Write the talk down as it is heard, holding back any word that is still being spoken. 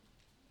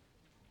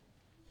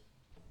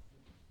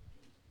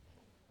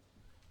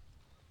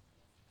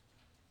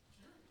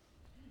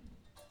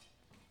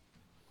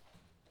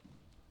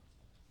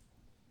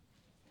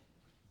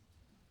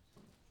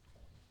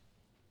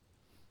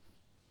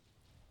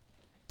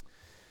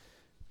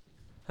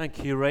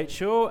Thank you,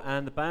 Rachel,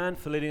 and the band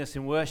for leading us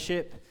in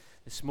worship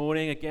this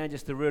morning. Again,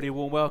 just a really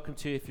warm welcome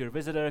to you if you're a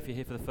visitor. If you're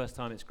here for the first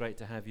time, it's great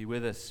to have you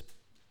with us.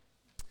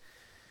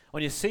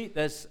 On your seat,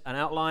 there's an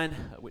outline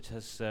which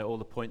has all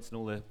the points and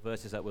all the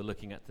verses that we're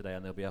looking at today,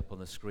 and they'll be up on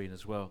the screen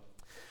as well.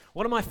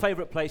 One of my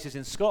favourite places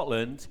in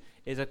Scotland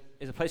is a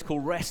place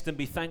called Rest and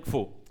Be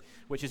Thankful,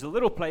 which is a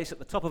little place at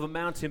the top of a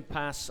mountain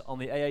pass on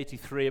the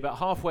A83, about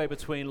halfway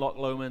between Loch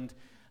Lomond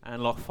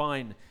and Loch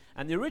Fyne.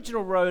 And the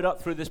original road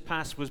up through this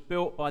pass was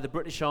built by the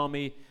British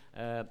Army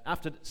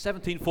after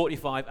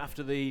 1745,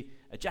 after the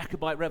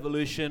Jacobite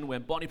Revolution,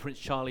 when Bonnie Prince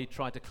Charlie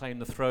tried to claim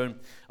the throne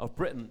of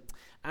Britain.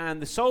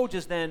 And the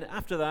soldiers then,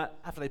 after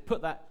they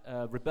put that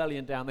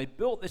rebellion down, they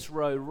built this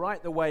road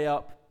right the way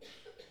up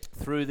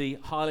through the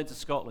Highlands of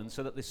Scotland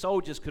so that the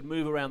soldiers could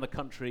move around the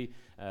country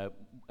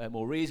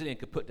more easily and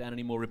could put down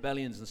any more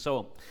rebellions and so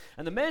on.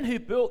 And the men who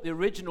built the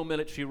original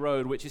military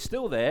road, which is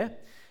still there,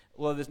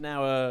 although there's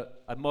now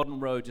a modern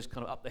road just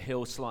kind of up the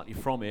hill slightly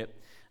from it.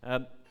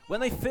 When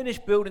they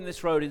finished building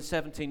this road in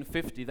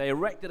 1750, they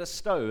erected a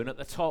stone at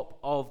the top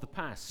of the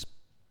pass.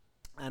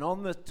 And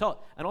on the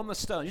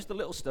stone, just a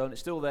little stone, it's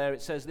still there,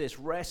 it says this: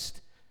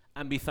 rest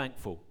and be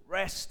thankful.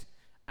 Rest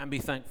and be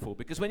thankful.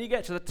 Because when you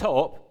get to the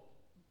top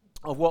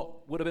of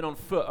what would have been on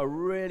foot a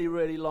really,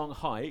 really long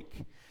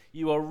hike,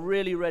 you are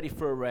really ready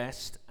for a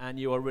rest and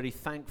you are really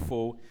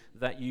thankful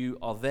that you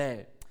are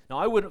there. Now,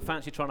 I wouldn't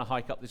fancy trying to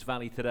hike up this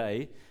valley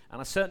today, and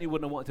I certainly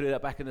wouldn't have wanted to do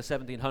that back in the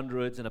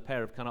 1700s in a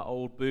pair of kind of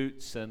old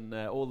boots and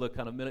all the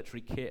kind of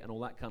military kit and all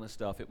that kind of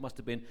stuff. It must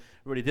have been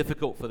really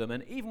difficult for them.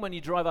 And even when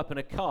you drive up in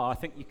a car, I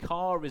think your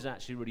car is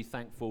actually really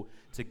thankful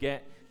to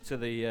get to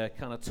the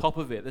kind of top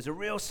of it. There's a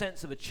real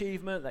sense of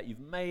achievement that you've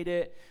made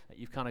it, that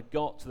you've kind of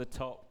got to the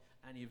top.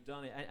 And you've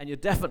done it, and you're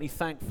definitely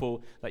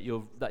thankful that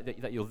you're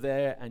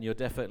there, and you're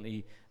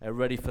definitely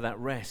ready for that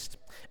rest.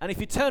 And if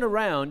you turn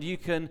around, you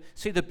can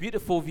see the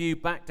beautiful view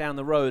back down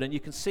the road, and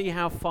you can see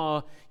how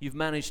far you've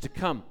managed to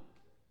come.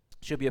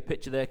 Should be a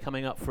picture there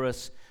coming up for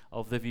us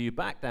of the view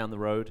back down the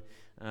road.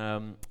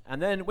 And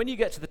then when you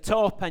get to the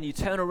top and you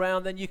turn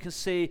around, then you can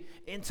see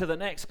into the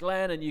next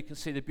glen, and you can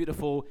see the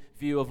beautiful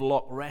view of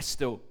Loch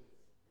Restall.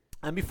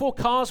 And before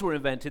cars were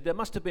invented, there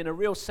must have been a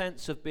real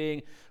sense of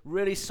being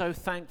really so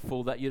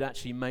thankful that you'd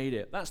actually made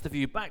it. That's the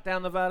view back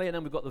down the valley, and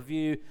then we've got the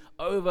view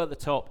over the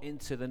top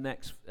into the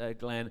next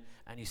glen,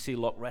 and you see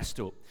Loch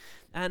Restall.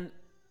 And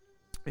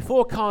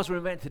before cars were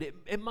invented,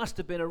 it must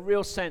have been a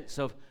real sense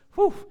of,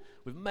 whew,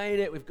 we've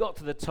made it, we've got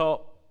to the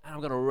top, and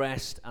I'm going to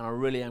rest, and I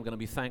really am going to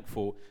be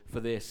thankful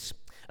for this.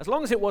 As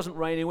long as it wasn't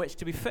raining, which,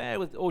 to be fair,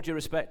 with all due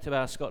respect to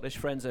our Scottish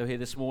friends over here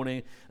this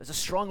morning, there's a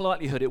strong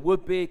likelihood it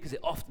would be, because it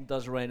often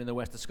does rain in the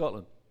west of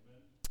Scotland.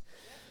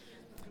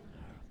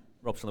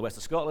 Rob's from the west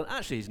of Scotland.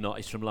 Actually, he's not.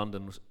 He's from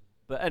London.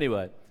 But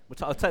anyway,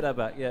 I'll take that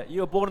back. Yeah,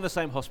 you were born in the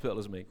same hospital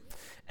as me.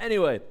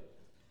 Anyway,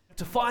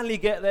 to finally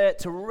get there,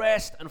 to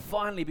rest, and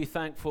finally be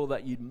thankful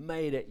that you'd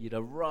made it, you'd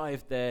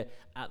arrived there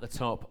at the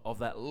top of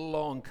that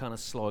long kind of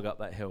slog up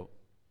that hill.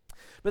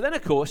 But then,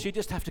 of course, you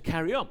just have to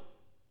carry on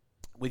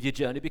with your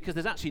journey, because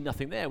there's actually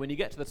nothing there. When you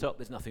get to the top,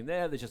 there's nothing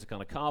there. There's just a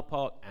kind of car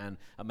park and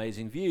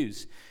amazing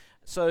views.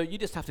 So you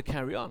just have to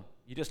carry on.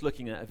 You're just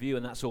looking at a view,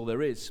 and that's all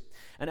there is.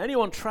 And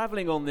anyone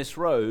traveling on this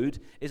road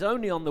is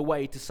only on the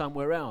way to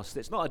somewhere else.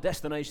 It's not a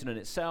destination in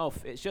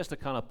itself. It's just a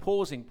kind of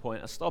pausing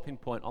point, a stopping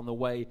point on the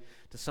way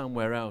to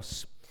somewhere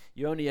else.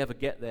 You only ever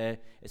get there.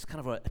 It's kind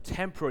of a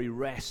temporary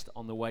rest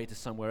on the way to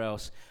somewhere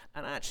else.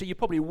 And actually, you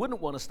probably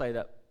wouldn't want to stay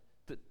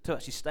to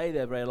actually stay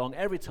there very long.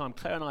 Every time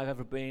Claire and I have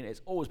ever been,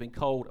 it's always been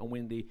cold and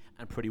windy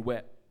and pretty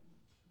wet.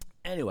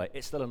 Anyway,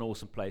 it's still an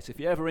awesome place. If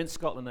you're ever in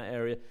Scotland, that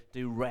area,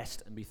 do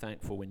rest and be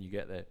thankful when you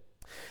get there.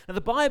 Now,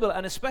 the Bible,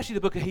 and especially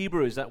the book of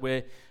Hebrews that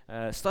we're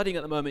studying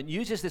at the moment,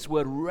 uses this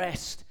word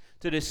rest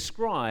to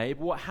describe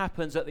what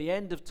happens at the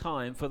end of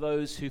time for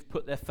those who've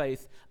put their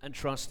faith and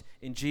trust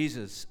in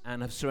Jesus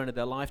and have surrendered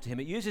their life to him.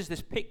 It uses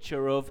this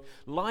picture of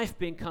life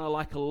being kind of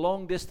like a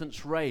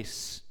long-distance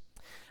race,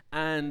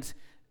 and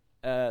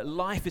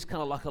life is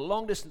kind of like a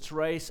long-distance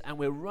race, and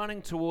we're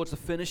running towards the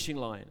finishing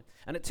line.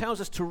 And it tells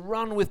us to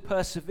run with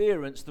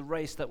perseverance the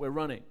race that we're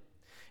running.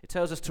 It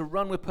tells us to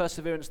run with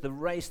perseverance the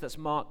race that's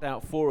marked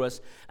out for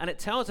us. And it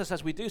tells us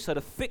as we do so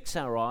to fix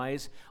our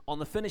eyes on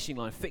the finishing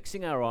line,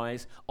 fixing our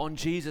eyes on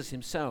Jesus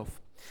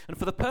himself. And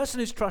for the person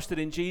who's trusted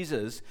in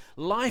Jesus,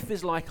 life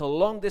is like a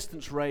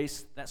long-distance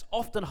race that's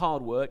often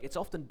hard work. It's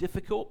often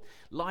difficult.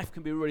 Life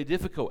can be really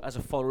difficult as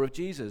a follower of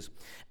Jesus.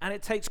 And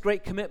it takes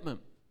great commitment.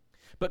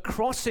 But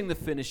crossing the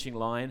finishing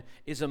line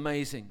is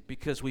amazing,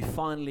 because we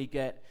finally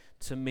get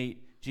to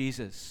meet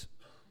Jesus.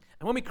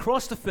 And when we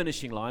cross the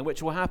finishing line,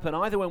 which will happen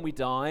either when we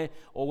die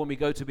or when we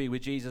go to be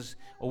with Jesus,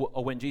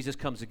 or when Jesus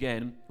comes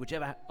again,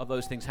 whichever of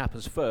those things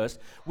happens first,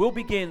 we'll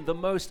begin the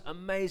most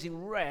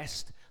amazing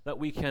rest that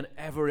we can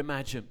ever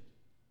imagine.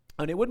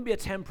 And it wouldn't be a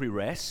temporary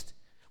rest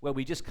where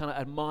we just kind of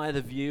admire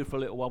the view for a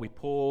little while, we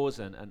pause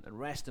and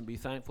rest and be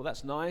thankful.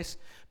 That's nice.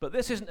 But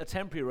this isn't a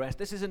temporary rest.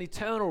 This is an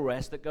eternal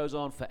rest that goes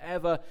on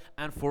forever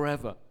and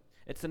forever.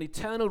 It's an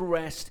eternal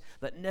rest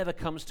that never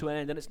comes to an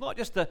end. And it's not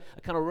just a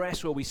kind of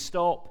rest where we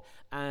stop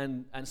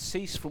and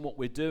cease from what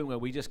we're doing, where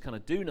we just kind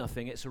of do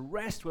nothing. It's a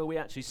rest where we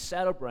actually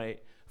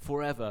celebrate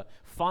forever,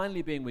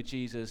 finally being with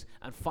Jesus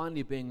and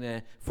finally being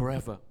there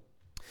forever.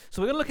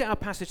 So we're going to look at our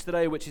passage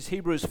today, which is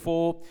Hebrews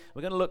 4.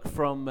 We're going to look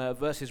from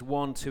verses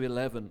 1 to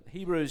 11.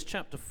 Hebrews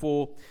chapter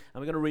 4,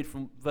 and we're going to read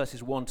from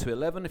verses 1 to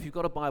 11. If you've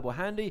got a Bible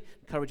handy, I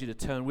encourage you to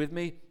turn with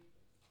me.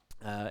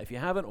 If you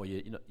haven't, or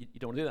you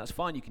don't want to do that, that's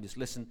fine. You can just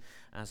listen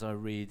as I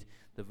read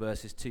the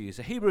verses to you.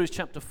 So Hebrews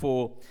chapter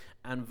 4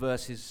 and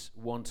verses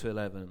 1 to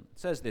 11. It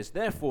says this,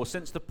 "Therefore,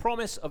 since the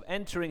promise of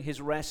entering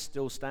his rest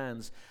still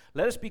stands,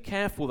 let us be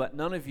careful that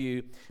none of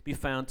you be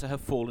found to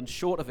have fallen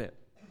short of it.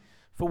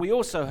 For we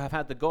also have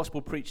had the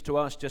gospel preached to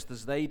us just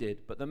as they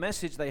did, but the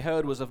message they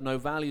heard was of no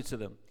value to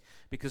them,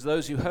 because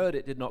those who heard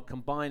it did not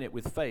combine it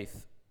with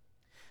faith.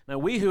 Now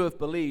we who have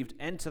believed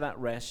enter that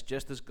rest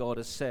just as God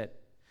has said.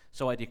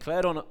 So I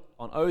declared on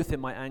oath in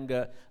my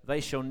anger, they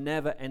shall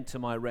never enter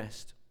my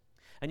rest.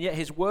 And yet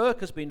his work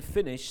has been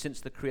finished since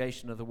the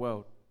creation of the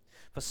world.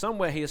 For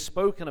somewhere he has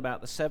spoken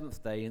about the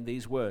seventh day in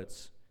these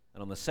words,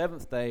 and on the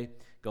seventh day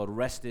God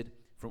rested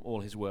from all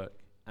his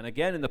work. And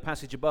again in the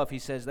passage above he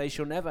says, they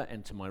shall never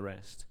enter my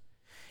rest.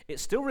 It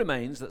still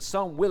remains that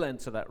some will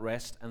enter that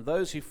rest, and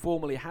those who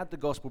formerly had the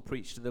gospel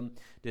preached to them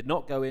did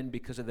not go in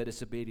because of their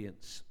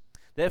disobedience.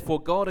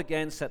 Therefore God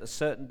again set a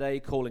certain day,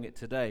 calling it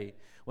today,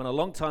 when a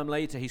long time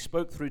later he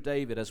spoke through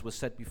David, as was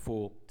said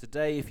before,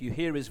 today if you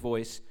hear his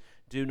voice,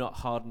 do not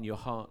harden your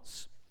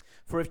hearts.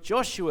 For if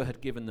Joshua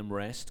had given them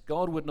rest,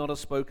 God would not have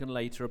spoken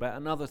later about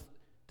another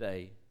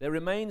day. There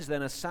remains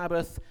then a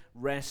Sabbath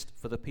rest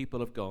for the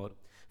people of God.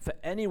 For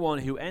anyone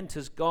who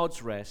enters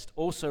God's rest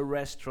also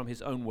rests from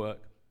his own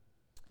work,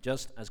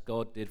 just as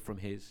God did from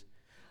his.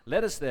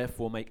 Let us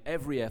therefore make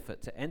every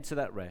effort to enter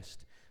that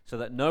rest, so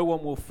that no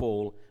one will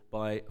fall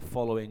by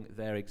following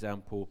their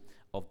example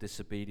of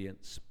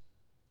disobedience."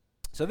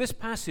 So this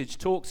passage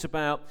talks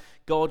about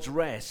God's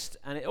rest,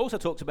 and it also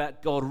talks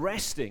about God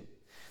resting.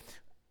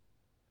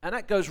 And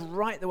that goes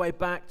right the way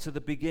back to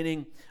the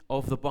beginning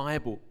of the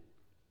Bible.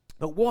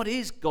 But what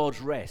is God's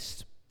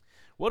rest?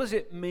 What does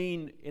it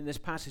mean in this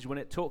passage when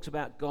it talks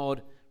about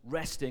God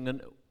resting?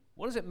 And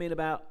what does it mean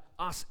about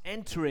us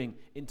entering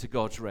into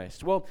God's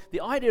rest? Well, the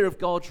idea of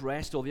God's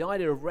rest, or the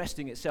idea of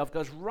resting itself,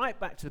 goes right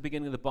back to the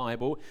beginning of the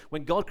Bible,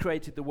 when God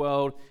created the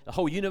world, the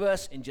whole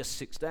universe, in just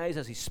 6 days,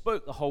 as he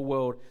spoke the whole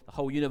world, the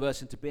whole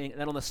universe into being. And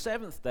then on the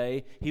seventh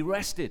day, he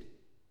rested.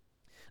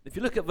 If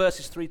you look at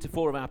verses 3 to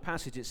 4 of our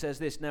passage, it says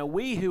this, "Now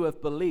we who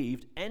have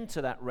believed enter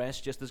that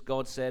rest, just as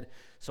God said,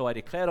 so I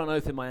declared on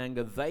oath in my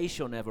anger, they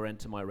shall never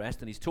enter my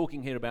rest." And he's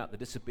talking here about the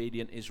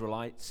disobedient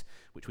Israelites,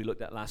 which we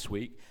looked at last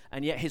week.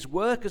 "And yet his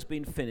work has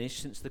been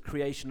finished since the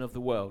creation of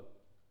the world.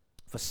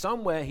 For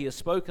somewhere he has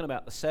spoken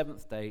about the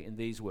seventh day in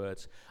these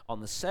words, on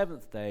the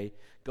seventh day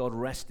God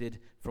rested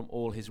from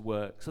all his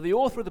work." So the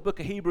author of the book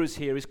of Hebrews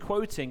here is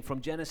quoting from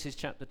Genesis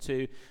chapter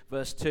 2,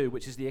 verse 2,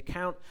 which is the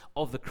account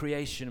of the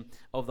creation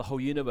of the whole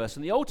universe.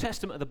 And the Old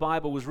Testament of the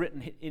Bible was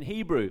written in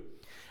Hebrew.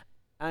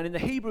 And in the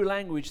Hebrew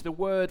language, the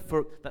word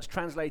that's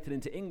translated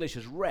into English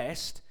as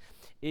rest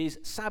is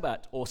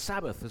Sabbath, or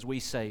Sabbath, as we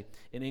say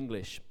in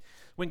English.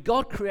 When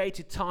God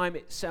created time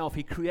itself,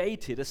 he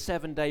created a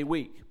 7-day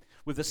week,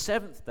 with the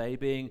seventh day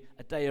being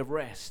a day of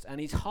rest. And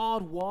he's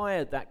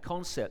hardwired that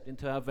concept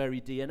into our very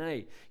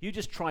DNA. You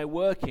just try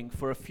working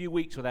for a few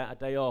weeks without a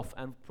day off,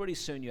 and pretty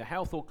soon your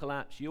health will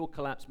collapse, you'll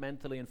collapse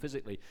mentally and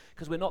physically,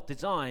 because we're not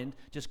designed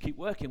just keep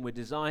working. We're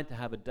designed to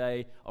have a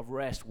day of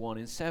rest, 1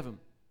 in 7.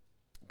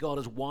 God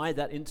has wired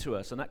that into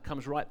us, and that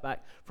comes right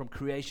back from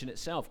creation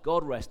itself.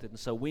 God rested, and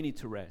so we need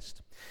to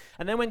rest.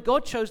 And then when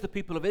God chose the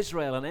people of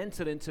Israel and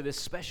entered into this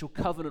special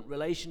covenant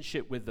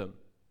relationship with them,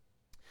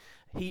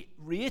 he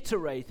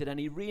reiterated and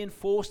he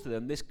reinforced to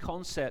them this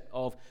concept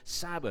of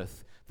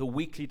Sabbath, the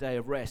weekly day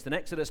of rest. In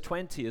Exodus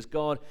 20, as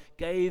God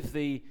gave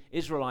the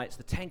Israelites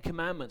the 10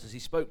 Commandments as he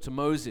spoke to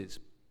Moses,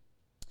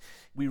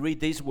 we read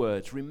these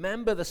words,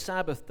 "Remember the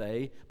Sabbath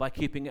day by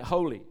keeping it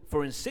holy.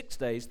 For in 6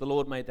 days the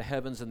Lord made the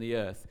heavens and the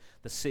earth,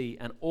 the sea,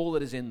 and all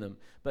that is in them.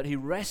 But he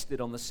rested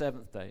on the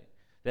seventh day.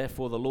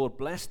 Therefore the Lord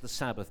blessed the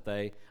Sabbath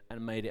day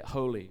and made it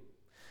holy."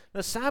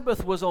 The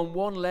Sabbath was on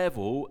one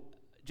level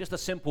just a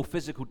simple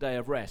physical day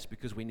of rest,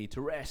 because we need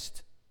to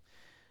rest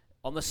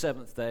on the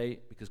seventh day,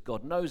 because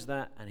God knows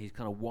that, and he's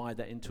kind of wired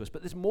that into us.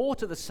 But there's more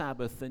to the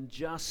Sabbath than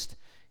just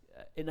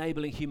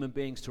enabling human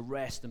beings to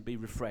rest and be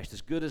refreshed,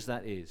 as good as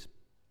that is.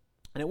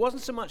 And it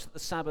wasn't so much that the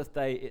Sabbath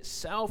day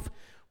itself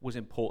was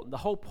important. The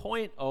whole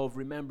point of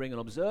remembering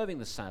and observing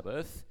the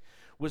Sabbath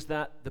was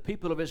that the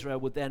people of Israel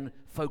would then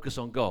focus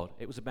on God.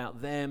 It was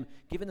about them,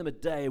 giving them a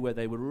day where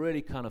they would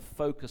really kind of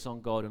focus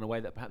on God in a way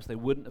that perhaps they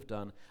wouldn't have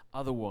done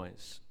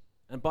otherwise.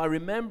 And by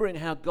remembering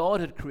how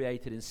God had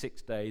created in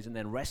 6 days and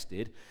then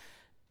rested,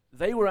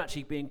 they were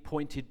actually being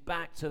pointed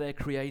back to their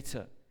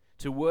Creator,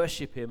 to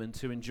worship him and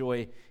to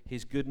enjoy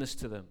his goodness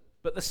to them.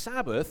 But the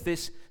Sabbath,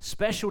 this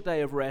special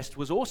day of rest,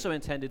 was also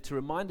intended to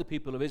remind the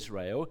people of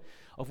Israel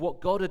of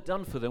what God had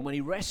done for them when he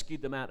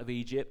rescued them out of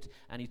Egypt,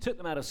 and he took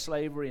them out of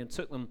slavery and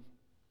took them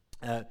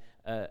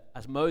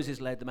as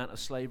Moses led them out of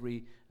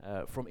slavery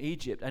from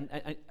Egypt.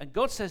 And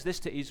God says this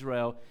to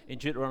Israel in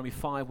Deuteronomy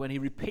 5 when he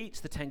repeats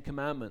the Ten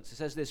Commandments. He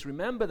says this,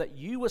 "Remember that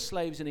you were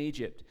slaves in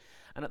Egypt,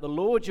 and that the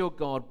Lord your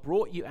God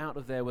brought you out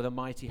of there with a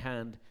mighty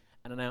hand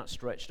and an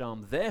outstretched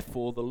arm.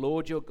 Therefore, the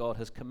Lord your God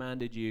has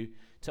commanded you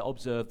to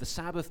observe the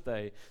Sabbath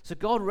day." So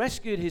God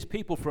rescued his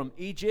people from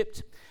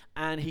Egypt,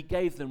 and he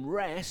gave them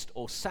rest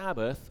or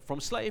Sabbath from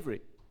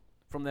slavery,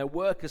 from their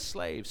work as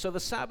slaves. So the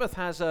Sabbath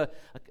has a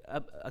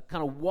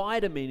kind of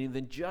wider meaning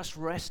than just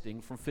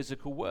resting from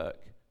physical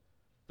work.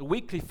 The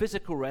weekly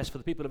physical rest for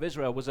the people of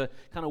Israel was a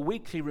kind of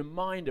weekly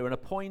reminder and a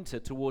pointer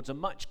towards a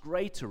much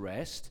greater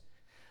rest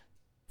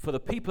for the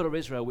people of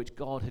Israel, which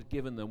God had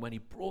given them when he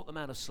brought them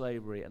out of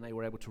slavery and they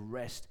were able to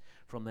rest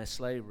from their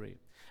slavery.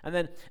 And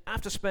then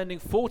after spending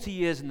 40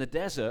 years in the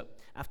desert,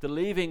 after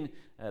leaving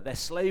their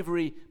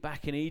slavery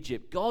back in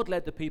Egypt, God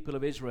led the people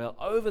of Israel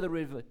over the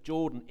river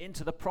Jordan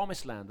into the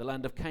promised land, the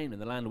land of Canaan,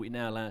 the land we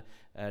now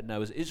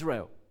know as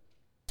Israel.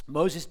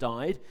 Moses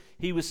died.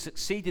 He was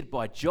succeeded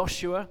by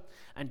Joshua,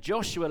 and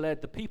Joshua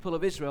led the people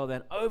of Israel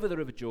then over the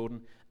river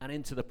Jordan and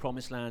into the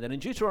promised land. And in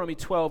Deuteronomy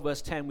 12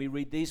 verse 10 we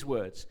read these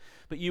words,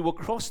 "But you will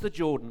cross the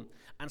Jordan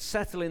and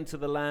settle into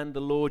the land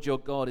the Lord your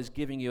God is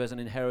giving you as an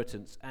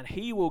inheritance, and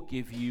he will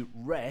give you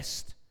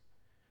rest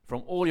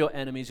from all your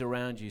enemies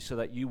around you so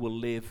that you will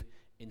live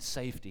in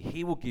safety."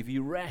 He will give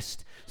you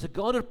rest. So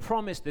God had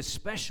promised this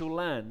special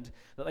land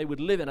that they would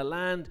live in, a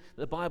land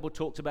that the Bible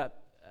talks about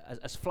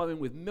as flowing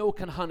with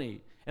milk and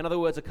honey. In other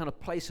words, a kind of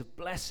place of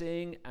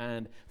blessing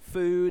and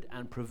food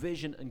and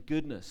provision and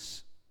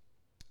goodness.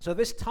 So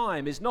this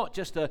time is not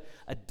just a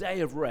day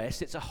of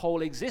rest, it's a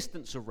whole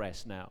existence of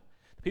rest now.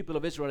 The people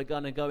of Israel are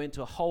going to go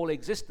into a whole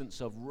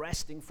existence of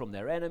resting from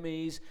their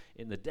enemies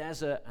in the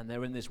desert, and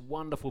they're in this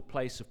wonderful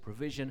place of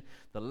provision,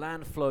 the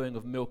land flowing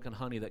of milk and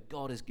honey that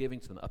God is giving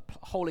to them, a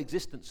whole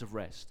existence of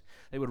rest.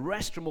 They would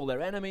rest from all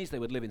their enemies, they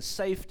would live in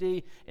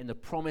safety in the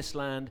promised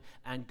land,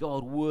 and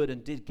God would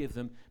and did give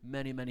them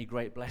many, many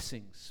great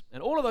blessings.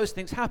 And all of those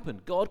things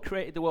happened. God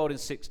created the world in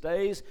 6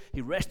 days.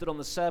 He rested on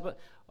the Sabbath.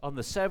 On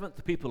the seventh,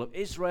 the people of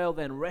Israel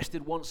then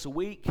rested once a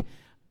week.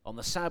 On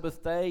the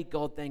Sabbath day,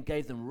 God then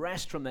gave them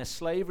rest from their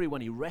slavery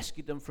when he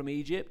rescued them from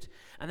Egypt.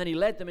 And then he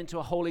led them into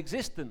a whole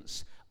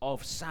existence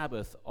of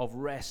Sabbath, of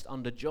rest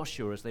under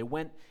Joshua as they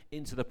went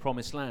into the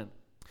promised land.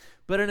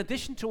 But in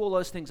addition to all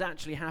those things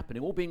actually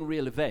happening, all being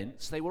real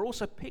events, they were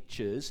also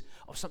pictures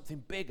of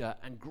something bigger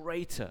and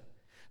greater.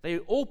 They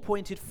all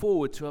pointed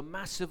forward to a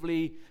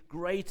massively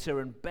greater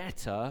and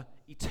better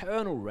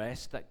eternal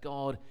rest that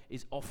God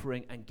is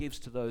offering and gives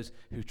to those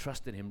who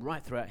trust in him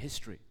right throughout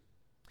history.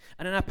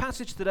 And in our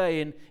passage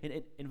today,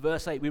 in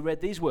verse 8, we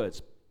read these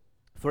words,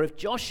 "For if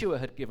Joshua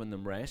had given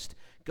them rest,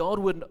 God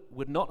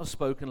would not have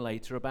spoken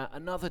later about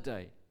another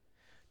day."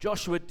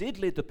 Joshua did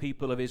lead the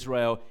people of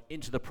Israel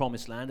into the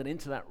promised land and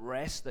into that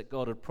rest that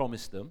God had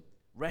promised them,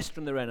 rest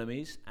from their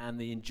enemies and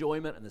the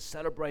enjoyment and the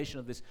celebration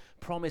of this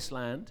promised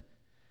land.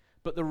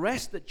 But the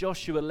rest that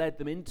Joshua led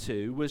them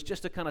into was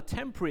just a kind of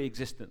temporary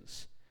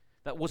existence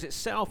that was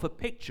itself a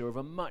picture of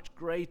a much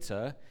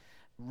greater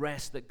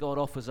rest that God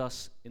offers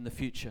us in the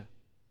future.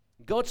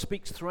 God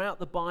speaks throughout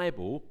the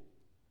Bible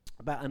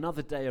about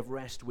another day of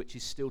rest which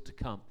is still to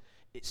come.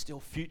 It's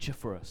still future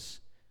for us.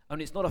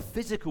 And it's not a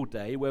physical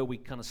day where we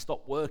kind of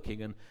stop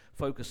working and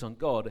focus on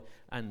God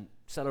and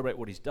celebrate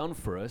what he's done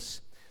for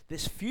us.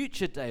 This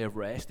future day of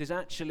rest is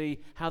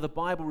actually how the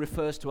Bible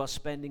refers to us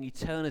spending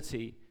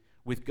eternity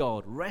with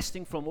God,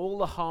 resting from all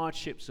the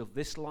hardships of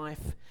this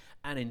life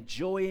and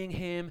enjoying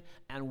him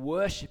and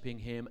worshiping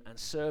him and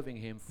serving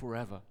him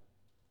forever.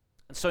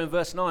 And so in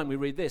verse 9 we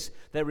read this,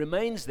 "There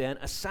remains then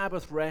a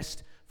Sabbath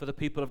rest for the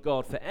people of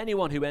God. For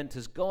anyone who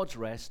enters God's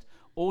rest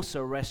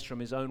also rests from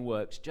his own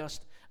works,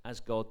 just as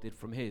God did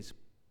from his."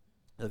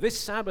 Now, this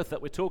Sabbath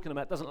that we're talking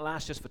about doesn't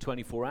last just for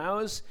 24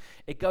 hours.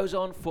 It goes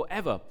on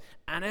forever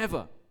and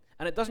ever.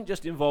 And it doesn't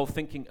just involve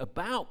thinking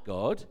about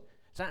God,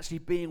 it's actually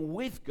being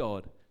with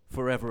God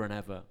forever and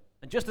ever.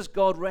 And just as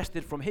God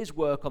rested from his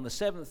work on the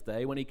seventh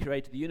day when he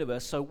created the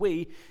universe, so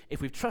we,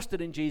 if we've trusted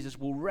in Jesus,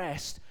 will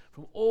rest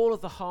from all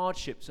of the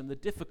hardships and the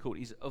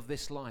difficulties of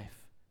this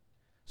life.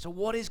 So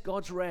what is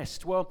God's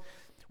rest? Well,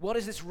 what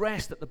is this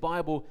rest that the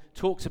Bible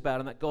talks about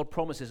and that God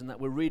promises and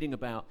that we're reading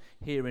about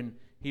here in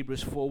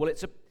Hebrews 4? Well,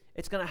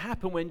 it's going to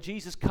happen when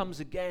Jesus comes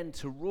again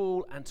to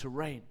rule and to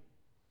reign.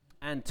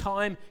 And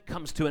time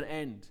comes to an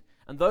end.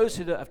 And those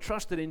who have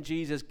trusted in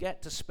Jesus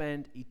get to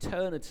spend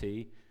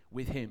eternity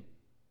with him.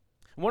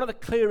 And one of the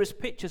clearest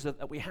pictures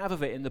that we have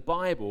of it in the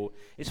Bible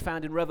is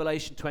found in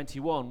Revelation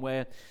 21,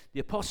 where the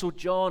Apostle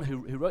John,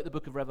 who wrote the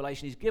book of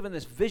Revelation, he's given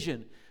this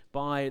vision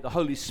by the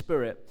Holy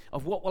Spirit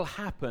of what will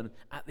happen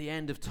at the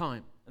end of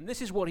time. And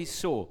this is what he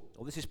saw,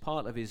 or this is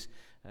part of his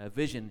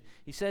vision.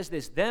 He says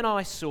this, "Then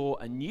I saw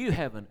a new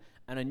heaven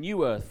and a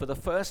new earth, for the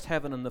first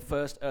heaven and the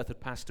first earth had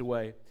passed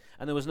away,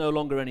 and there was no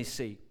longer any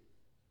sea.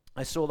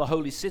 I saw the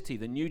holy city,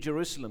 the new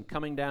Jerusalem,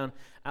 coming down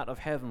out of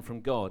heaven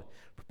from God,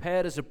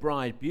 prepared as a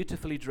bride,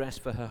 beautifully dressed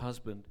for her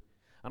husband.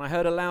 And I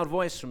heard a loud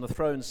voice from the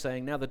throne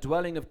saying, 'Now the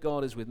dwelling of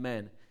God is with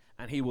men,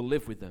 and he will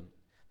live with them.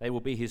 They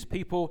will be his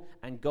people,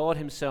 and God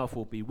himself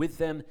will be with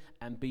them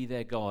and be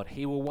their God.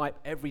 He will wipe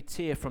every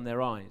tear from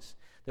their eyes.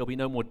 There will be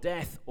no more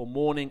death or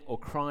mourning or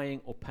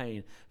crying or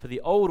pain, for the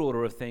old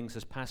order of things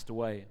has passed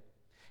away.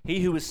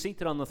 He who was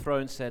seated on the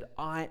throne said,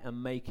 I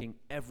am making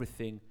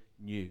everything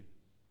new.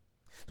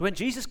 So when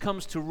Jesus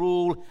comes to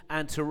rule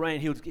and to reign,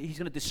 he's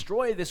going to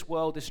destroy this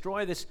world,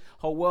 destroy this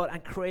whole world,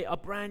 and create a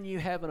brand new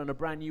heaven and a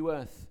brand new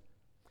earth.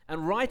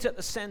 And right at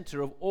the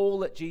center of all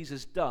that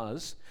Jesus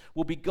does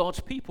will be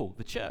God's people,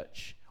 the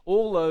church,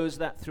 all those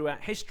that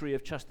throughout history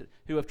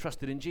who have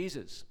trusted in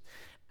Jesus.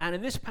 And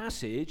in this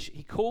passage,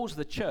 he calls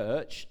the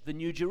church the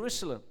New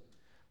Jerusalem,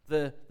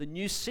 the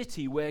new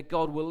city where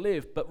God will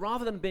live. But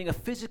rather than being a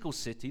physical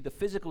city, the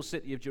physical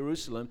city of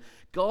Jerusalem,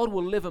 God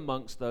will live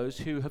amongst those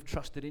who have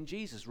trusted in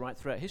Jesus right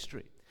throughout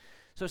history.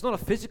 So it's not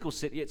a physical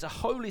city, it's a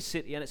holy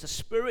city, and it's a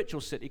spiritual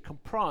city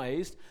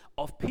comprised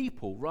of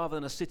people rather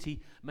than a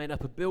city made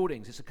up of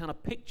buildings. It's a kind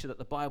of picture that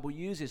the Bible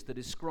uses to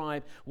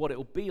describe what it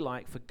will be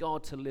like for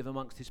God to live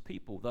amongst his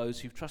people, those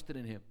who've trusted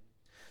in him.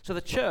 So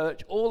the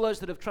church, all those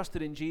that have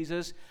trusted in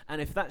Jesus,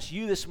 and if that's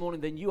you this morning,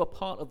 then you are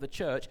part of the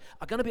church,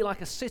 are going to be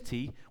like a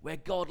city where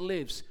God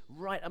lives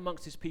right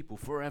amongst his people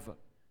forever.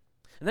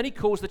 And then he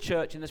calls the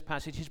church in this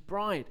passage his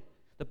bride.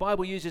 The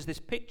Bible uses this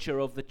picture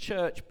of the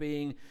church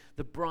being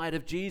the bride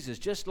of Jesus,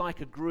 just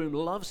like a groom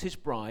loves his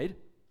bride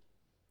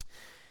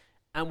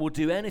and will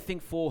do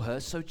anything for her,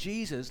 so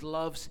Jesus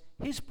loves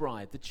his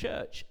bride, the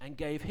church, and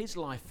gave his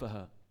life for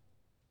her.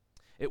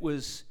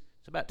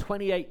 It's about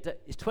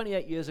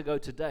 28 years ago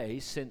today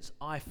since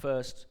I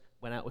first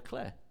went out with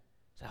Claire.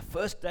 It's our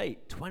first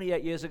date,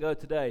 28 years ago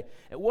today.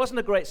 It wasn't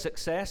a great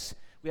success.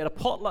 We had a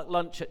potluck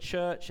lunch at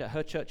church, at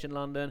her church in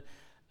London.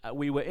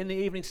 We were in the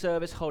evening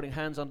service holding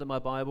hands under my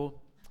Bible,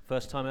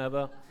 first time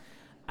ever.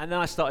 And then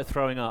I started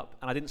throwing up,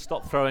 and I didn't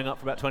stop throwing up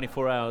for about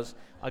 24 hours.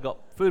 I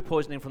got food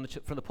poisoning from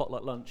the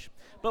potluck lunch.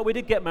 But we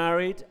did get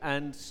married,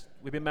 and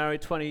we've been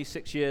married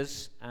 26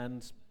 years,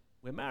 and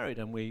we're married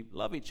and we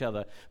love each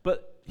other.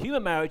 But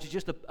human marriage is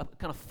just a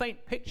kind of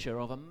faint picture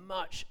of a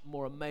much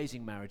more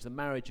amazing marriage, the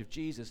marriage of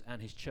Jesus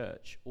and his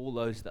church, all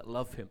those that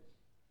love him.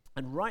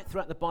 And right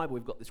throughout the Bible,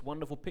 we've got this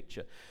wonderful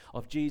picture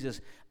of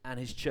Jesus and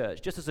his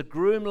church. Just as a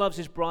groom loves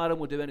his bride and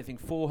will do anything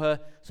for her,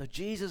 so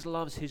Jesus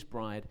loves his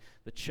bride,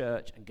 the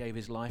church, and gave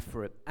his life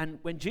for it. And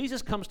when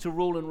Jesus comes to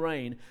rule and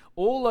reign,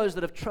 all those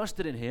that have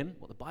trusted in him,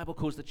 what the Bible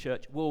calls the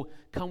church, will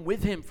come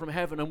with him from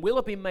heaven and will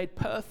have been made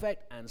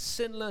perfect and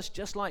sinless,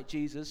 just like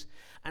Jesus.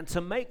 And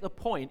to make the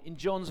point, in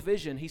John's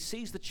vision, he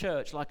sees the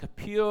church like a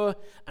pure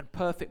and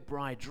perfect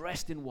bride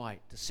dressed in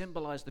white to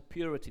symbolize the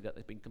purity that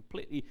they've been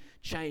completely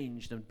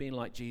changed and been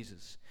like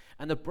Jesus.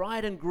 And the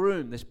bride and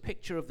groom, this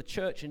picture of the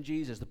church and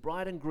Jesus, the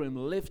bride and groom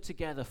live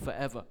together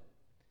forever.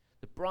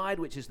 The bride,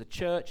 which is the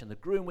church, and the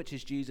groom, which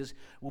is Jesus,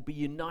 will be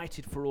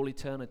united for all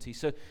eternity.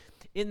 So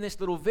in this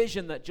little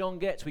vision that John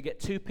gets, we get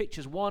two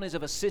pictures. One is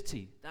of a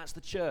city. That's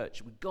the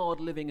church, with God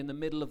living in the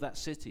middle of that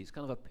city. It's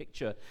kind of a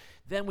picture.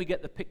 Then we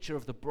get the picture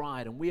of the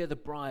bride, and we are the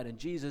bride, and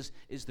Jesus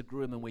is the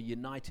groom, and we're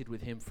united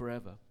with him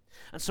forever.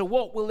 And so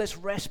what will this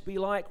rest be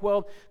like?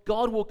 Well,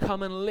 God will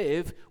come and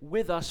live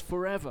with us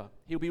forever.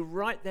 He'll be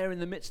right there in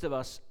the midst of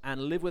us and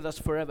live with us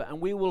forever,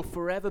 and we will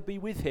forever be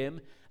with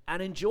him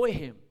and enjoy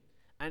him.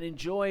 And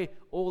enjoy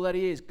all that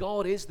he is.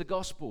 God is the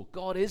gospel.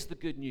 God is the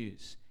good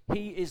news.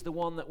 He is the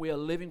one that we are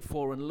living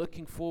for and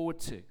looking forward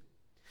to.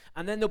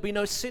 And then there'll be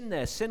no sin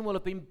there. Sin will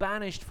have been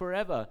banished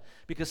forever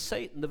because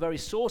Satan, the very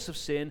source of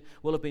sin,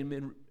 will have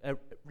been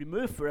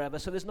removed forever,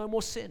 so there's no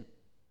more sin.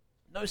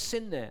 No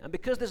sin there. And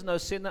because there's no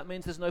sin, that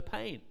means there's no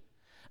pain.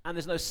 And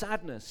there's no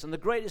sadness. And the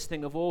greatest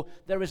thing of all,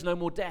 there is no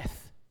more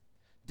death.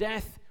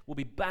 Death will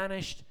be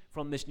banished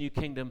from this new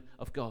kingdom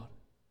of God.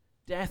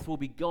 Death will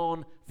be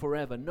gone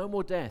forever. No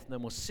more death, no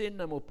more sin,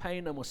 no more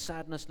pain, no more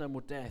sadness, no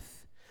more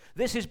death.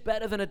 This is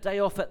better than a day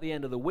off at the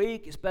end of the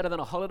week. It's better than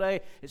a holiday.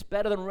 It's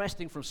better than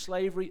resting from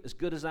slavery, as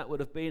good as that would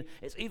have been.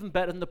 It's even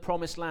better than the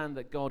promised land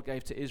that God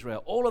gave to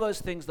Israel. All of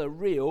those things, though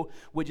real,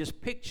 were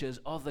just pictures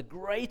of the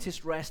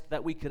greatest rest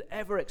that we could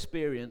ever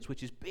experience,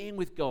 which is being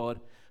with God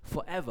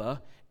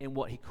forever in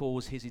what he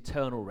calls his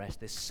eternal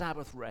rest, this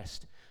Sabbath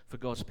rest for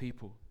God's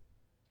people.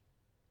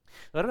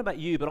 I don't know about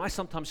you, but I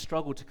sometimes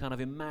struggle to kind of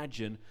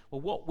imagine,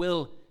 well, what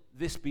will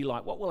this be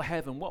like? What will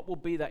heaven, what will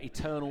that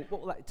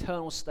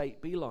eternal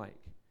state be like?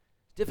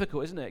 It's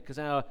difficult, isn't it? Because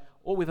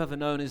all we've ever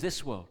known is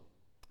this world.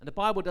 And the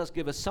Bible does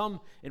give us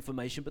some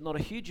information, but not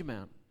a huge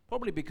amount,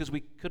 probably because we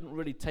couldn't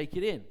really take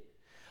it in.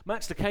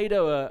 Max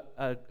Lucado,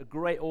 a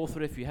great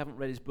author, if you haven't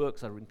read his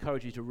books, I would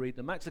encourage you to read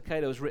them. Max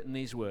Lucado has written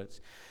these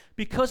words: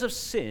 because of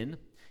sin,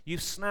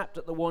 you've snapped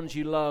at the ones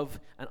you love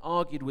and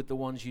argued with the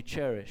ones you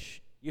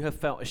cherish. You have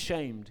felt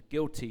ashamed,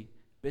 guilty,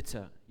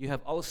 bitter. You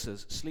have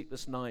ulcers,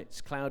 sleepless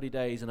nights, cloudy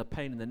days, and a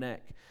pain in the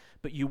neck,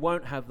 but you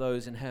won't have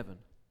those in heaven.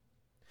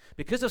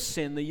 Because of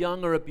sin, the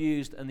young are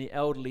abused and the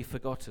elderly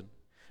forgotten.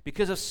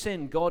 Because of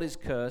sin, God is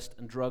cursed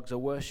and drugs are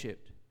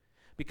worshipped.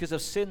 Because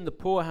of sin, the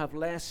poor have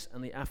less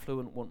and the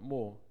affluent want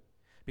more.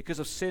 Because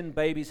of sin,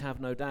 babies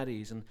have no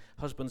daddies and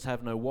husbands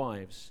have no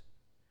wives.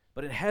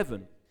 But in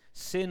heaven,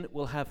 sin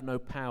will have no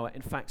power.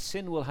 In fact,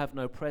 sin will have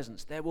no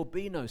presence. There will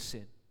be no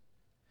sin.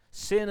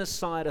 Sin has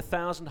sighed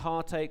 1,000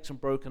 heartaches and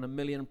broken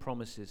 1,000,000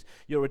 promises.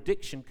 Your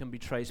addiction can be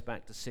traced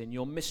back to sin.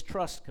 Your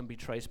mistrust can be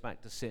traced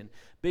back to sin.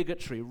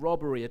 Bigotry,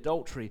 robbery,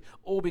 adultery,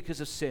 all because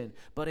of sin.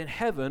 But in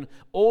heaven,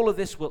 all of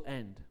this will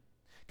end.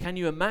 Can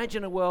you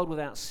imagine a world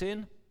without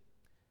sin?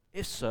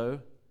 If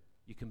so,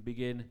 you can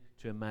begin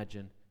to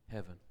imagine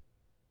heaven.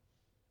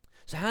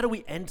 So how do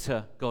we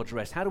enter God's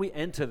rest? How do we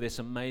enter this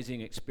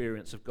amazing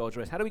experience of God's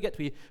rest? How do we get to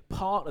be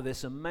part of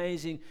this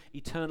amazing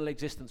eternal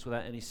existence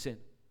without any sin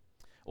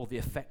or the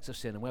effects of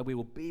sin, and where we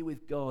will be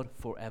with God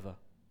forever?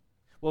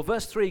 Well,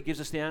 verse 3 gives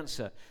us the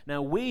answer.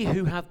 Now we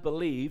who have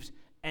believed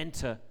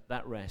enter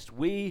that rest.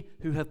 We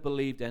who have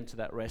believed enter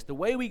that rest. The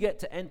way we get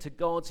to enter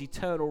God's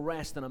eternal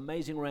rest and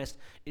amazing rest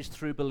is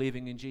through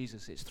believing in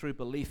Jesus. It's through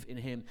belief in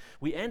him.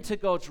 We enter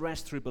God's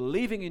rest through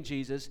believing in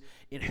Jesus,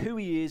 in who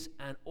he is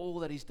and all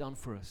that he's done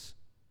for us.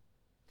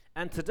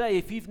 And today,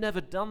 if you've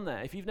never done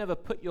that, if you've never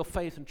put your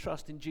faith and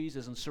trust in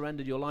Jesus and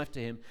surrendered your life to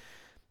him,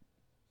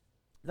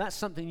 that's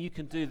something you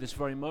can do this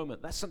very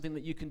moment. That's something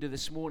that you can do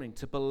this morning,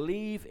 to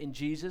believe in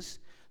Jesus,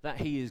 that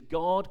he is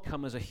God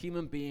come as a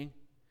human being,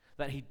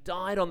 that he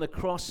died on the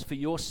cross for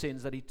your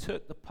sins, that he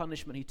took the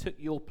punishment, he took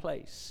your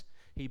place.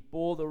 He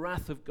bore the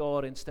wrath of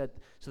God instead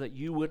so that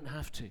you wouldn't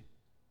have to.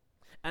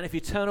 And if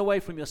you turn away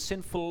from your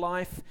sinful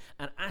life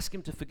and ask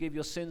him to forgive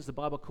your sins, the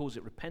Bible calls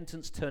it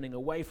repentance, turning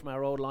away from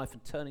our old life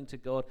and turning to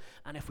God.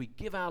 And if we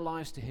give our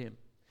lives to him,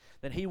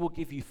 then he will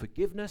give you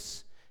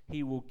forgiveness,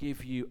 he will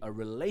give you a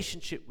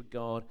relationship with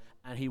God,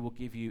 and he will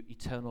give you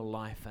eternal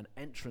life and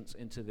entrance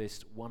into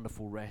this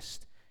wonderful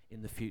rest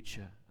in the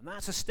future. And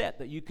that's a step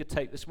that you could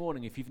take this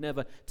morning if you've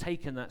never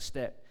taken that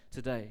step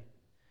today.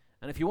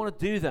 And if you want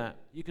to do that,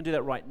 you can do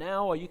that right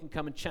now, or you can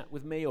come and chat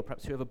with me, or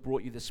perhaps whoever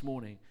brought you this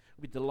morning.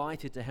 We'd be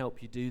delighted to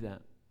help you do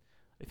that.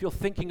 If you're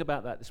thinking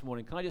about that this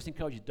morning, can I just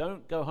encourage you,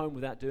 don't go home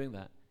without doing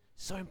that.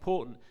 It's so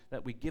important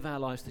that we give our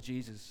lives to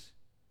Jesus.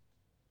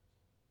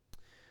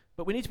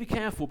 But we need to be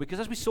careful, because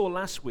as we saw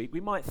last week, we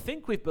might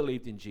think we've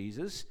believed in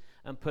Jesus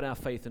and put our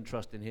faith and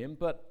trust in him,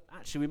 but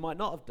actually we might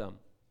not have done.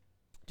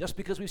 Just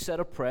because we've said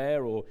a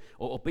prayer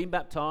or been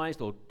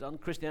baptized or done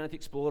Christianity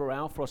Explorer or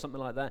Alpha or something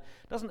like that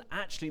doesn't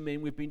actually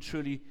mean we've been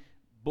truly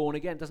born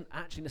again. Doesn't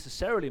actually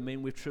necessarily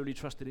mean we've truly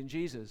trusted in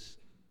Jesus.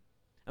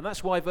 And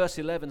that's why verse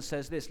 11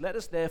 says this: "Let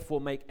us therefore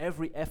make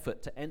every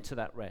effort to enter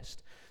that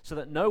rest, so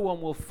that no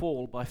one will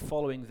fall by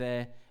following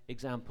their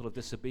example of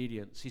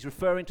disobedience." He's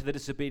referring to the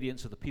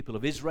disobedience of the people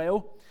of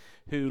Israel,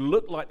 who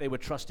looked like they were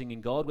trusting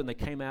in God when they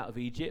came out of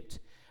Egypt,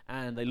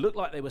 and they looked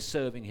like they were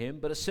serving him,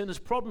 but as soon as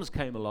problems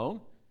came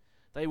along,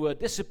 they were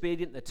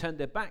disobedient, they turned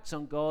their backs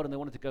on God, and they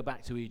wanted to go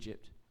back to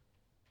Egypt.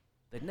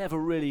 They'd never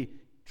really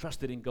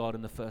trusted in God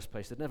in the first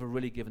place. They'd never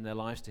really given their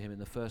lives to him in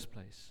the first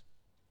place.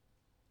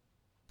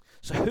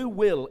 So who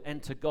will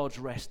enter God's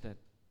rest then?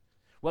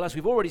 Well, as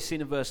we've already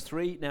seen in verse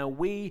 3, now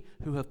we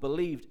who have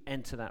believed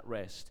enter that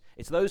rest.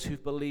 It's those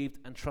who've believed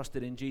and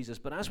trusted in Jesus.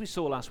 But as we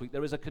saw last week,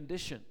 there is a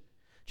condition.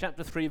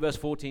 Chapter 3, verse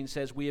 14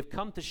 says, "We have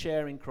come to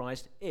share in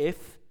Christ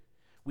if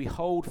we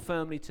hold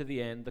firmly to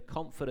the end the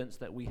confidence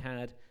that we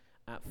had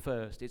at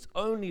first." It's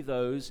only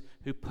those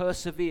who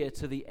persevere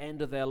to the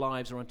end of their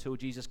lives or until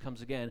Jesus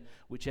comes again,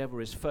 whichever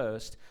is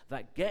first,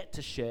 that get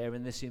to share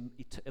in this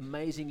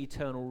amazing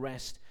eternal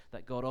rest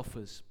that God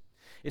offers.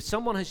 If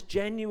someone has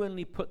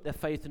genuinely put their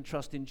faith and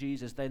trust in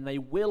Jesus, then they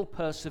will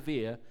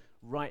persevere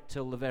right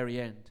till the very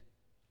end.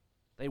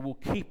 They will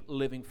keep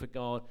living for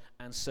God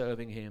and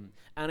serving him.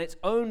 And it's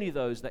only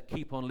those that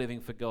keep on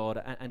living for God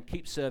and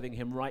keep serving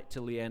him right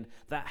till the end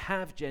that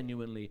have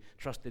genuinely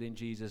trusted in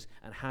Jesus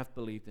and have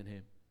believed in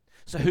him.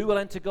 So who will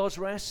enter God's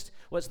rest?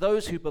 Well, it's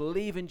those who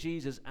believe in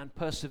Jesus and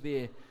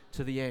persevere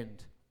to the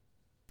end.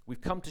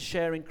 We've come to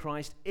share in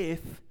Christ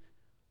if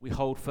we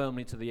hold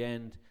firmly to the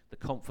end the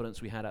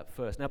confidence we had at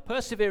first. Now,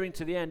 persevering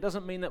to the end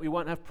doesn't mean that we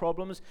won't have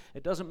problems.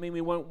 It doesn't mean we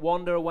won't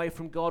wander away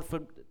from God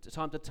from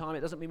time to time.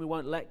 It doesn't mean we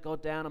won't let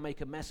God down and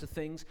make a mess of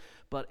things.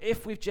 But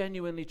if we've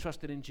genuinely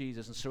trusted in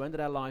Jesus and surrendered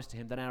our lives to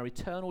him, then our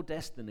eternal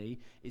destiny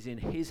is in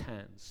his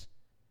hands.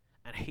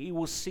 And he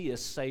will see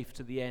us safe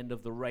to the end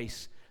of the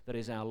race that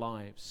is our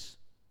lives.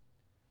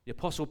 The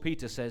Apostle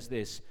Peter says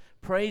this: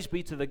 "Praise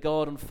be to the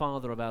God and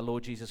Father of our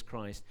Lord Jesus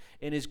Christ.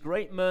 In his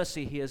great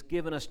mercy he has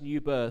given us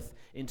new birth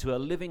into a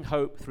living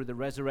hope through the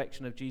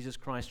resurrection of Jesus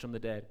Christ from the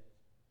dead,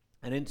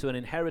 and into an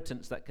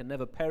inheritance that can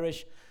never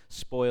perish,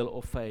 spoil,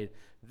 or fade.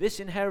 This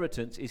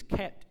inheritance is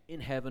kept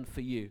in heaven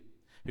for you,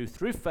 who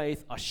through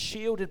faith are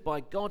shielded by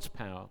God's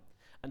power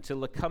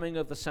until the coming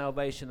of the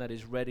salvation that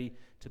is ready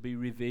to be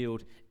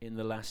revealed in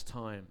the last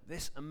time."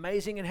 This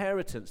amazing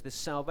inheritance, this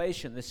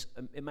salvation, this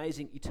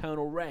amazing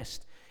eternal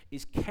rest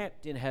is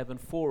kept in heaven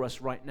for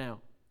us right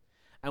now.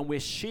 And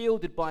we're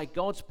shielded by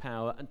God's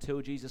power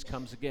until Jesus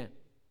comes again.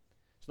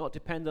 It's not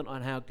dependent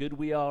on how good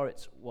we are,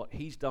 it's what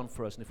he's done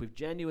for us. And if we've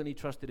genuinely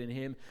trusted in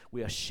him,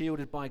 we are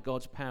shielded by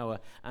God's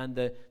power. And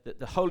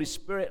the Holy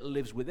Spirit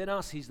lives within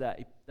us. He's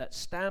that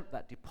stamp,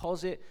 that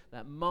deposit,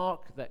 that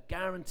mark that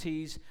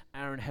guarantees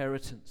our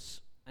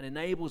inheritance. and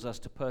enables us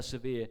to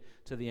persevere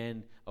to the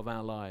end of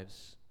our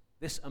lives.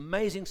 This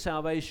amazing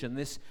salvation,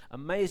 this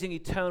amazing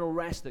eternal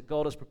rest that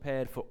God has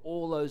prepared for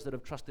all those that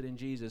have trusted in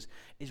Jesus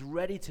is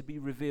ready to be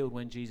revealed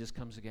when Jesus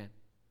comes again.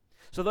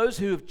 So those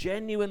who have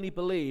genuinely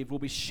believed will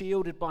be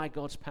shielded by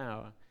God's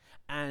power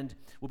and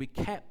will be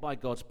kept by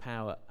God's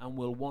power and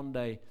will one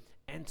day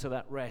enter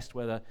that rest,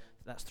 whether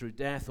that's through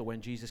death or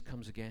when Jesus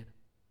comes again.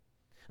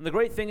 And the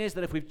great thing is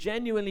that if we've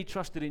genuinely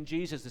trusted in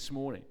Jesus this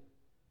morning,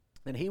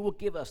 then he will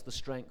give us the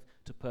strength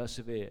to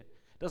persevere.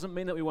 Doesn't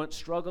mean that we won't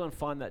struggle and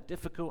find that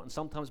difficult and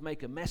sometimes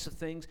make a mess of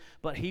things,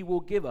 but he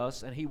will give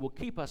us and he will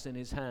keep us in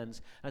his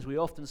hands, as we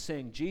often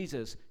sing,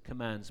 Jesus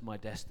commands my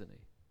destiny.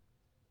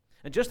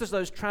 And just as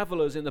those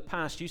travelers in the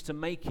past used to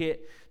make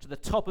it to the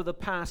top of the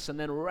pass and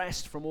then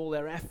rest from all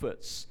their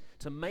efforts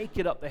to make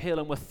it up the hill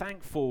and were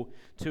thankful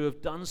to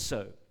have done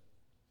so.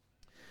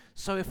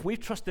 So if we've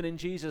trusted in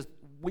Jesus,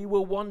 we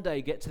will one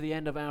day get to the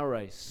end of our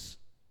race.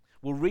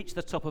 We'll reach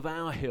the top of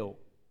our hill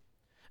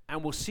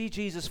and we'll see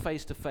Jesus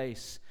face to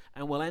face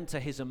and we'll enter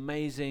his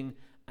amazing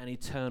and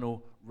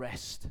eternal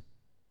rest.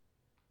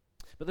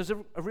 But there's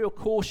a real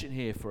caution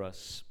here for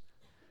us.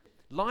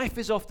 Life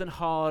is often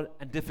hard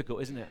and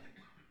difficult, isn't it?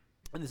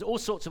 And there's all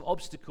sorts of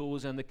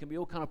obstacles, and there can be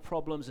all kind of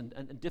problems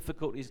and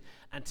difficulties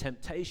and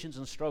temptations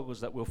and struggles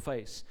that we'll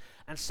face.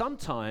 And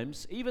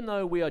sometimes, even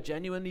though we are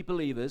genuinely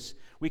believers,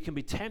 we can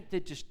be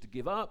tempted just to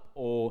give up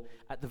or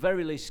at the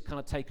very least kind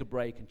of take a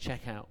break and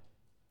check out.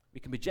 We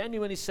can be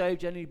genuinely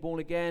saved, genuinely born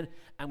again,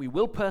 and we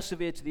will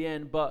persevere to the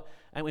end,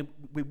 and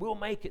we will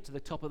make it to the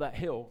top of that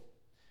hill.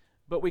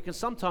 But we can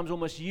sometimes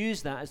almost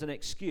use that as an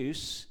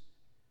excuse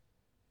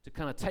to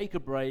kind of take a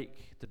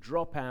break, to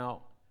drop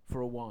out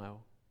for a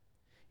while.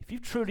 If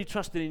you've truly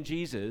trusted in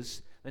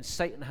Jesus, then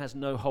Satan has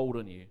no hold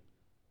on you.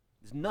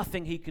 There's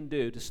nothing he can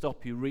do to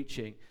stop you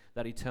reaching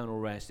that eternal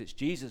rest. It's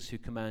Jesus who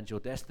commands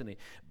your destiny.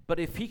 But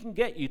if he can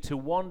get you to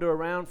wander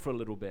around for a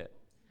little bit,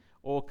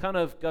 or kind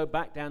of go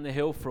back down the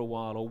hill for a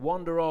while, or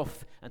wander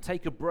off and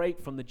take a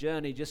break from the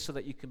journey just so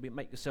that you can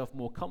make yourself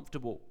more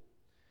comfortable,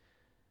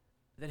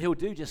 then he'll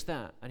do just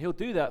that. And he'll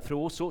do that through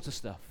all sorts of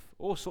stuff,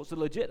 all sorts of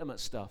legitimate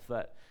stuff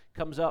that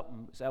comes up.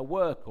 It's our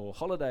work or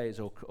holidays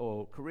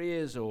or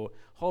careers or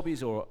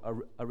hobbies or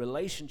a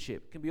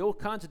relationship. It can be all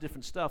kinds of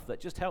different stuff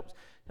that just helps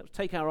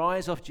take our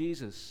eyes off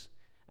Jesus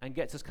and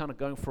gets us kind of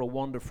going for a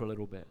wander for a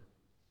little bit.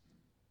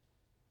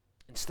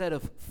 Instead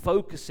of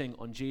focusing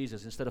on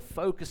Jesus, instead of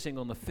focusing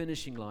on the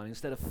finishing line,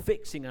 instead of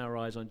fixing our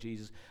eyes on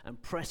Jesus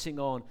and pressing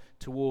on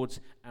towards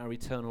our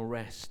eternal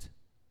rest.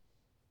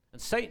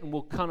 And Satan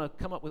will kind of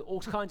come up with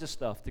all kinds of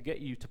stuff to get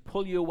you to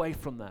pull you away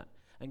from that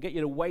and get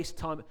you to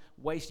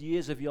waste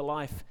years of your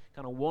life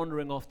kind of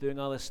wandering off doing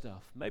other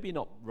stuff. Maybe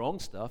not wrong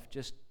stuff,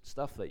 just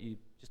stuff that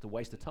just a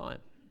waste of time.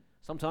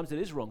 Sometimes it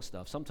is wrong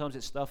stuff. Sometimes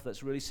it's stuff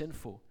that's really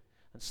sinful.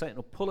 And Satan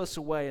will pull us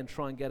away and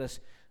try and get us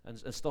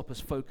and stop us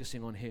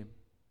focusing on him.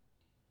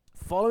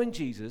 Following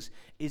Jesus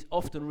is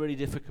often really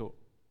difficult.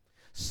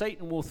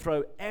 Satan will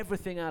throw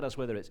everything at us,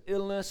 whether it's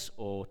illness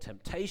or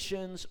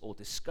temptations or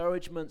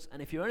discouragements.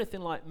 And if you're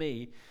anything like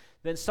me,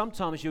 then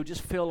sometimes you'll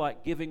just feel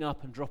like giving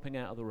up and dropping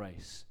out of the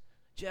race.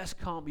 Just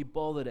can't be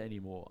bothered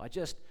anymore. I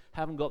just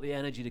haven't got the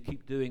energy to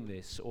keep doing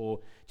this. Or,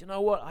 do you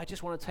know what? I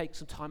just want to take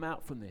some time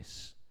out from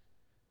this.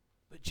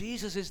 But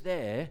Jesus is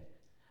there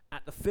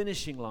at the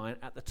finishing line,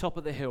 at the top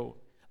of the hill,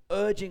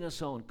 urging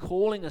us on,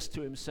 calling us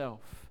to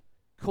himself.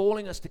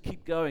 Calling us to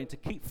keep going, to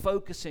keep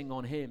focusing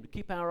on him, to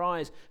keep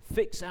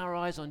fix our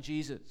eyes on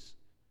Jesus,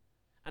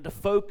 and to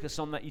focus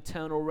on that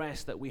eternal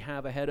rest that we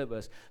have ahead of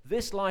us.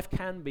 This life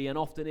can be and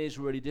often is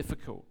really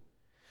difficult,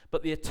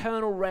 but the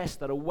eternal rest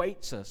that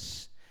awaits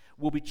us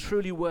will be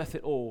truly worth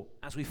it all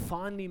as we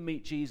finally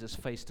meet Jesus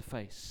face to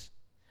face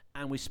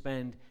and we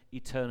spend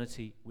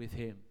eternity with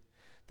him.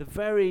 The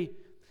very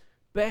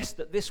best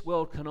that this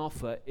world can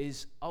offer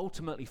is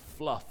ultimately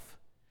fluff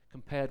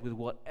compared with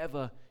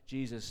whatever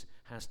Jesus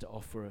has to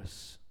offer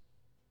us.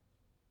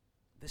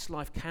 This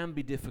life can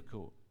be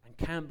difficult and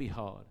can be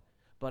hard,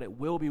 but it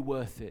will be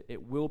worth it.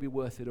 It will be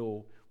worth it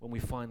all when we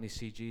finally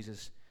see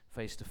Jesus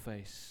face to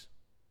face.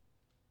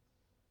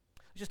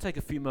 Let's just take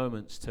a few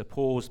moments to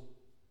pause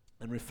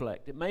and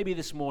reflect. It may be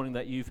this morning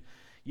that you've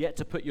yet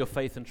to put your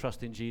faith and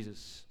trust in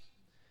Jesus,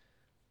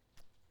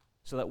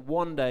 so that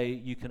one day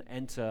you can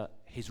enter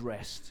his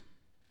rest.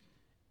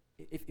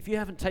 If you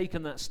haven't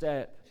taken that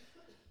step,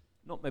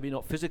 maybe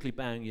not physically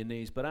bowing your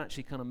knees, but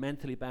actually kind of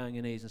mentally bowing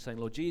your knees and saying,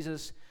 Lord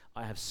Jesus,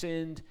 I have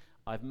sinned,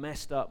 I've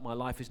messed up, my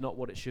life is not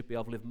what it should be,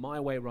 I've lived my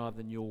way rather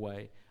than your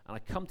way, and I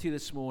come to you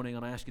this morning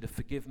and I ask you to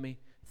forgive me,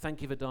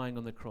 thank you for dying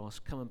on the cross,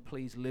 come and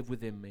please live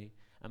within me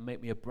and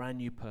make me a brand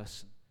new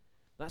person.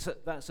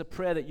 That's a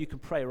prayer that you can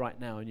pray right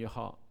now in your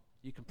heart.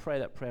 You can pray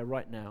that prayer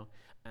right now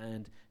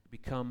and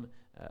become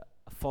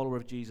a follower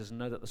of Jesus and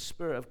know that the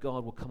Spirit of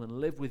God will come and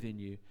live within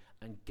you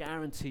and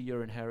guarantee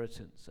your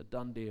inheritance, a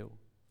done deal.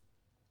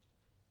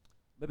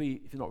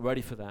 Maybe if you're not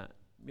ready for that,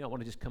 you might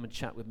want to just come and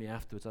chat with me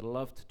afterwards. I'd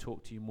love to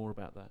talk to you more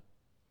about that.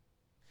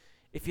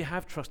 If you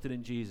have trusted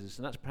in Jesus,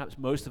 and that's perhaps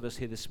most of us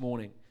here this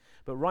morning,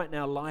 But right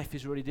now, life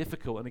is really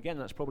difficult. And again,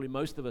 that's probably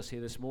most of us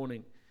here this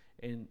morning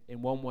in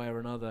one way or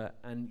another.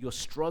 And you're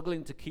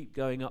struggling to keep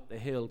going up the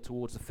hill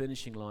towards the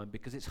finishing line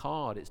because it's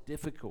hard, it's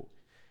difficult.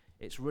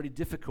 It's really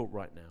difficult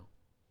right now.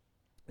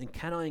 And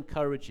can I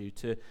encourage you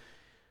to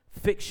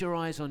fix your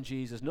eyes on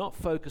Jesus, not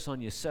focus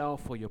on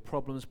yourself or your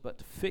problems, but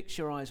to fix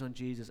your eyes on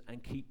Jesus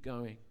and keep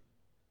going.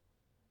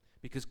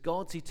 Because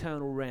God's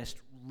eternal rest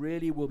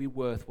really will be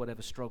worth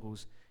whatever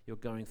struggles you're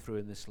going through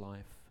in this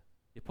life.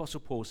 The Apostle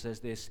Paul says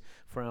this,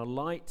 "For our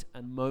light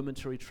and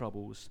momentary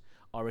troubles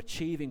are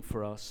achieving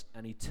for us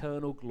an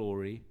eternal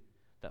glory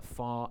that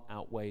far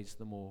outweighs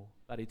them all."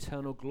 That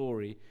eternal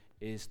glory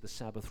is the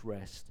Sabbath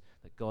rest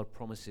that God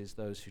promises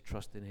those who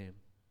trust in him.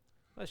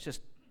 Let's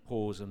just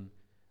pause and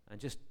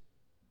just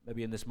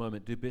maybe in this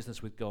moment do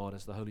business with God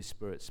as the Holy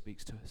Spirit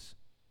speaks to us.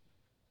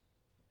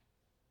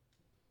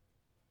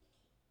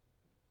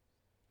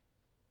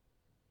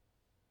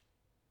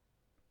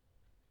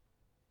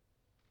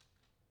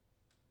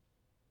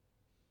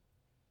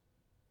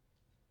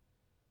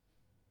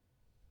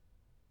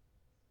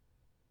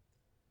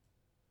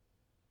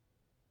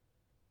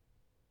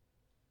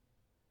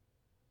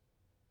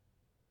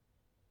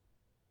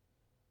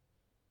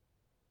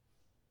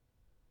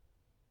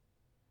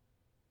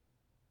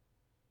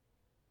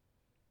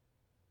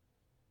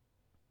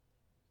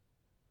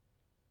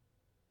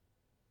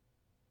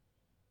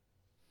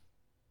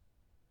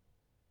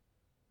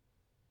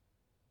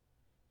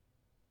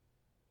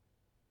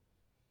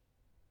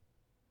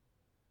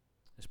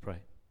 Let's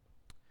pray.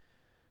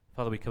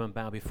 Father, we come and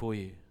bow before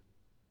you. And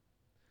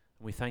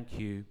we thank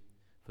you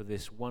for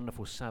this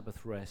wonderful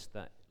Sabbath rest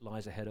that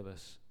lies ahead of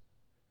us.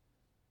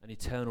 An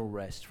eternal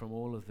rest from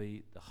all of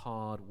the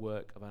hard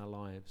work of our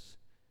lives.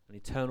 An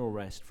eternal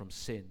rest from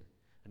sin.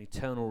 An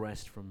eternal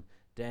rest from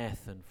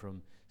death and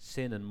from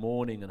sin and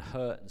mourning and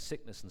hurt and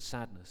sickness and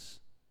sadness.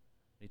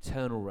 An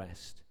eternal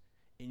rest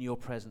in your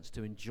presence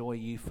to enjoy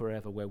you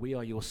forever, where we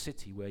are your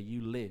city, where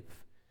you live.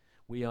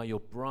 We are your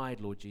bride,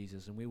 Lord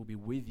Jesus, and we will be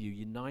with you,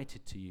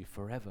 united to you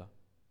forever.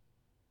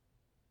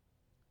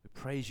 We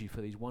praise you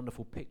for these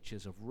wonderful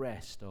pictures of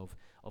rest, of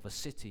a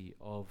city,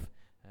 of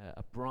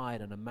a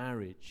bride and a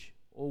marriage,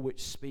 all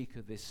which speak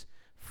of this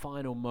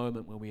final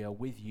moment when we are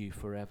with you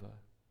forever.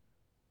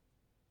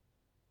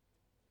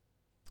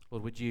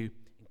 Lord, would you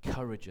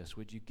encourage us?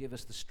 Would you give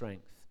us the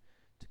strength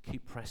to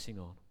keep pressing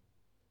on,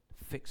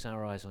 to fix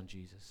our eyes on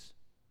Jesus?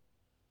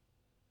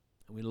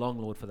 And we long,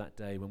 Lord, for that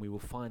day when we will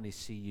finally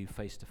see you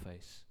face to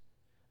face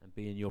and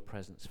be in your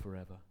presence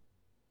forever.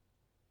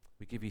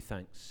 We give you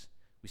thanks.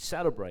 We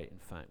celebrate, in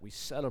fact,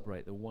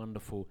 the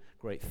wonderful,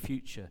 great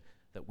future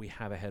that we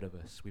have ahead of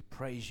us. We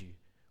praise you.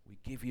 We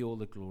give you all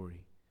the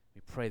glory.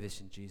 We pray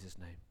this in Jesus'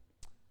 name.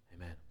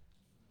 Amen.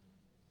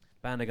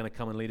 Band are going to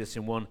come and lead us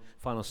in one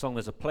final song.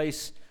 There's a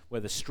place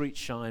where the streets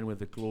shine with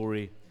the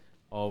glory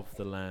of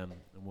the Lamb.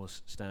 And we'll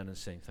stand and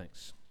sing.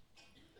 Thanks.